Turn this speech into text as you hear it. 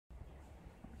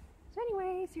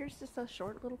anyways, here's just a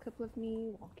short little clip of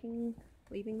me walking,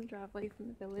 leaving the driveway from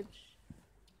the village.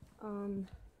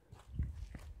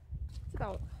 It's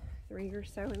about 3 or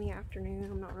so in the afternoon,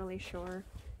 I'm not really sure.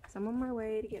 So I'm on my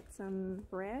way to get some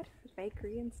bread,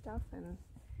 bakery and stuff, and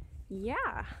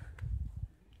yeah.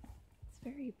 It's a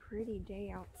very pretty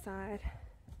day outside.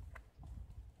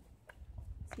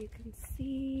 As you can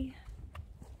see,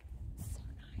 so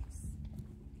nice.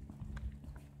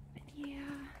 And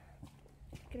yeah,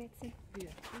 grazie.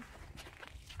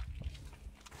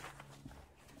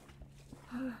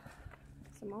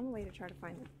 So I'm on the way to try to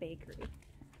find the bakery.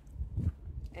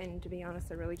 And to be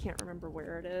honest, I really can't remember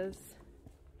where it is.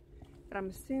 But I'm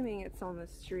assuming it's on the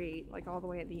street, like all the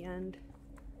way at the end.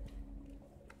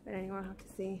 But anyway, I'll have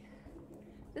to see.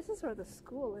 This is where the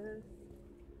school is.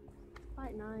 It's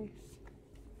quite nice.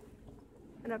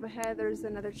 And up ahead there's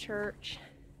another church.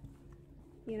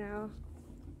 You know.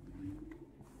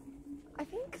 I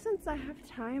think since I have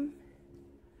time,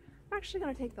 I'm actually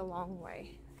gonna take the long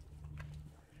way.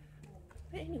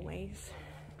 But anyways,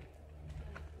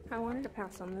 I wanted to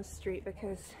pass on this street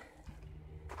because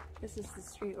this is the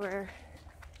street where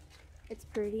it's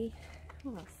pretty,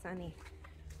 well, it's sunny,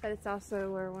 but it's also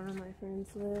where one of my friends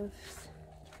lives.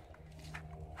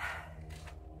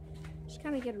 Just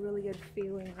kind of get a really good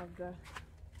feeling of the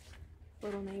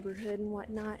little neighborhood and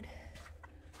whatnot.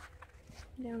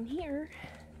 Down here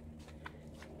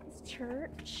is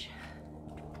church.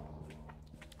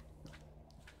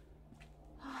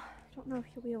 I don't know if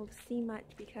you'll be able to see much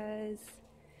because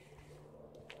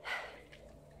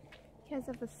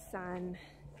of the sun,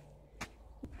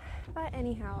 but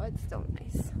anyhow, it's still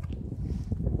nice.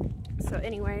 So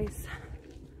anyways,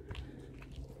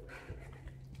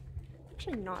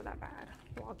 actually not that bad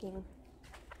walking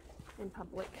in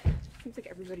public. Seems like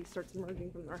everybody starts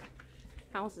emerging from their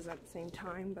houses at the same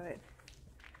time, but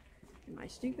my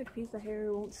stupid piece of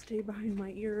hair won't stay behind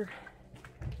my ear.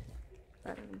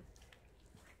 But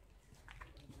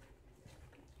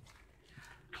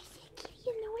I see a kitty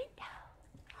in the window.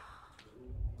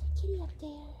 Kitty up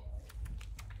there.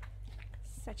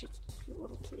 Such a cute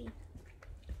little kitty.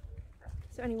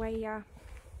 So anyway, yeah.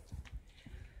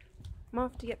 I'm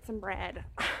off to get some bread.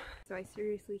 So I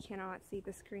seriously cannot see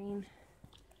the screen.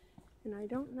 And I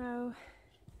don't know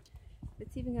if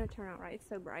it's even going to turn out right. It's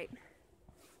so bright.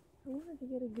 I wanted to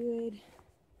get a good,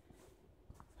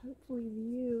 hopefully,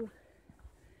 view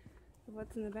of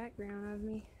what's in the background of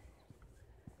me.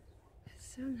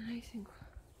 It's so nice and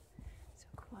so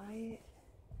quiet.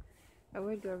 I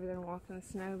would go over there and walk in the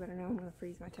snow, but I know I'm going to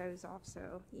freeze my toes off,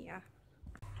 so yeah.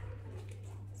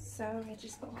 So I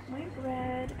just got my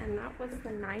bread, and that was the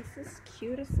nicest,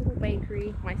 cutest little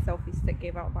bakery. My selfie stick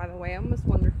gave out, by the way. I almost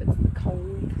wonder if it's the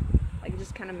cold. Like, it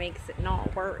just kind of makes it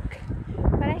not work.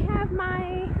 But I have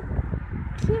my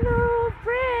cute little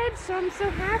bread, so I'm so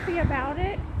happy about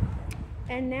it.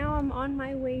 And now I'm on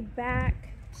my way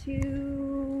back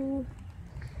to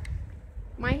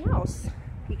my house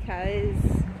because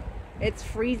it's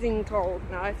freezing cold.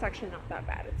 No, it's actually not that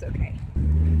bad. It's okay.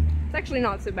 It's actually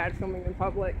not so bad filming in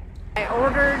public. I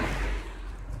ordered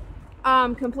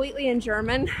completely in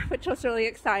German, which was really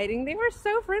exciting. They were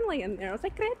so friendly in there. I was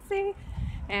like, grazie.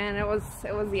 And it was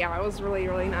really,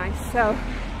 really nice. So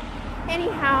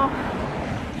anyhow,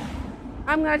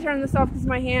 I'm gonna turn this off because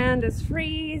my hand is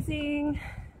freezing.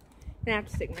 And I have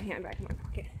to stick my hand back in my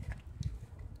pocket.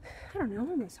 I don't know, I'm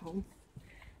almost home.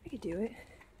 I could do it.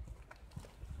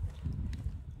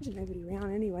 There's nobody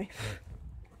around anyway.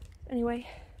 Anyway,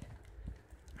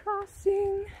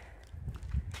 crossing.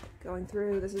 Going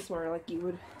through. This is where like you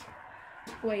would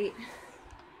wait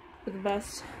for the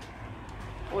bus.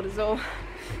 What is all?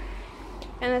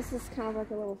 And this is kind of like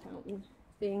a little fountain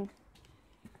thing.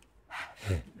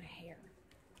 My hair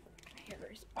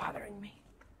is bothering me.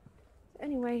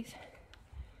 Anyways,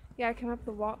 yeah, I come up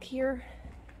the walk here.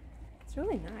 It's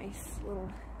really nice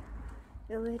little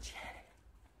village.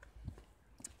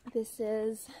 This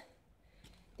is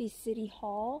the city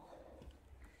hall.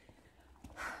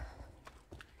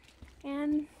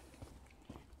 And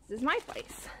this is my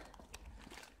place.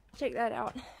 Check that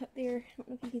out up there. I don't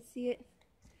know if you can see it.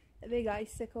 A big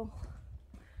icicle.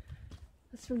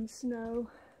 That's from the snow.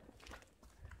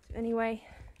 So anyway,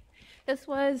 this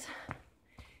was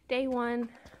day one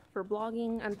for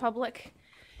blogging in public,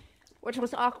 which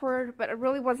was awkward, but it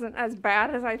really wasn't as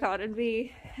bad as I thought it'd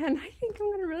be. And I think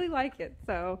I'm gonna really like it.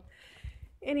 So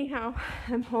anyhow,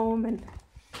 I'm home and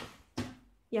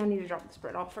yeah, I need to drop this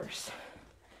bread off first.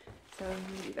 So I'm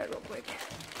gonna do that real quick.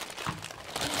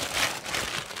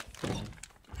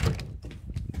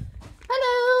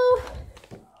 Hello!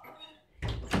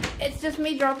 It's just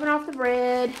me dropping off the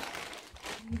bread.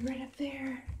 right up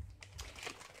there.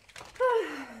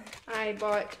 I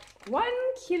bought 1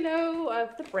 kilo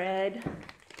of the bread.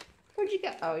 Where'd you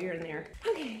go? Oh, you're in there.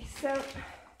 Okay, so,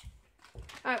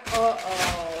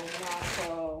 uh-oh,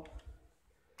 Marco.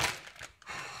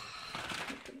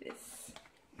 Look at this.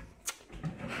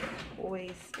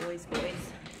 Boys.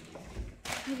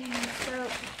 Okay, so,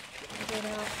 I'll get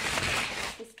out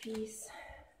this piece.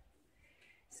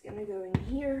 It's gonna go in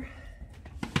here.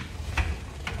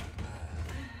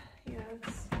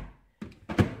 Yes.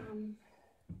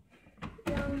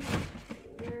 Down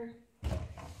there.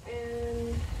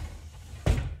 And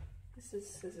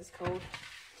this is cold.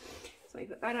 So let me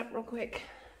put that up real quick.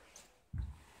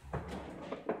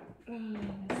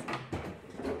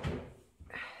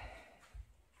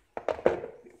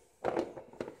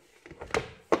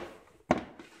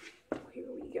 Here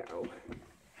we go.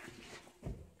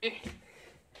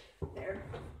 There.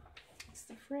 It's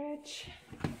the fridge.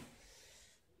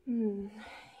 Yeah.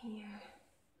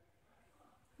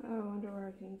 Oh, I wonder where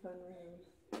I can find room.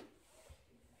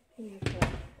 Maybe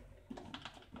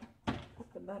put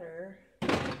the butter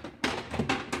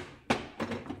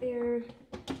right there.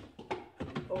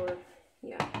 Or,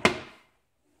 yeah,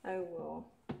 I will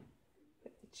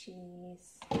put the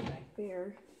cheese back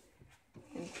there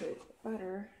and put the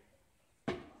butter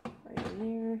right in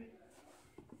there.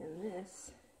 And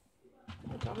this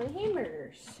is all my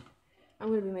hamburgers. I'm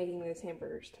going to be making those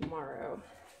hamburgers tomorrow.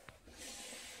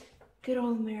 Good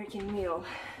old American meal.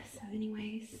 So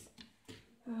anyways,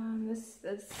 this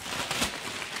is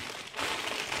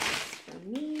for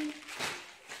me.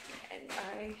 And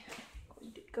I'm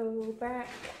going to go back.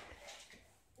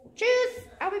 Cheers!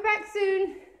 I'll be back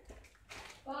soon.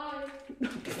 Bye.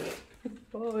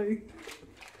 Bye.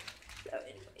 So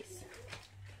anyways,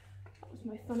 that was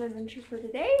my fun adventure for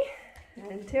today.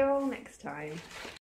 Until next time.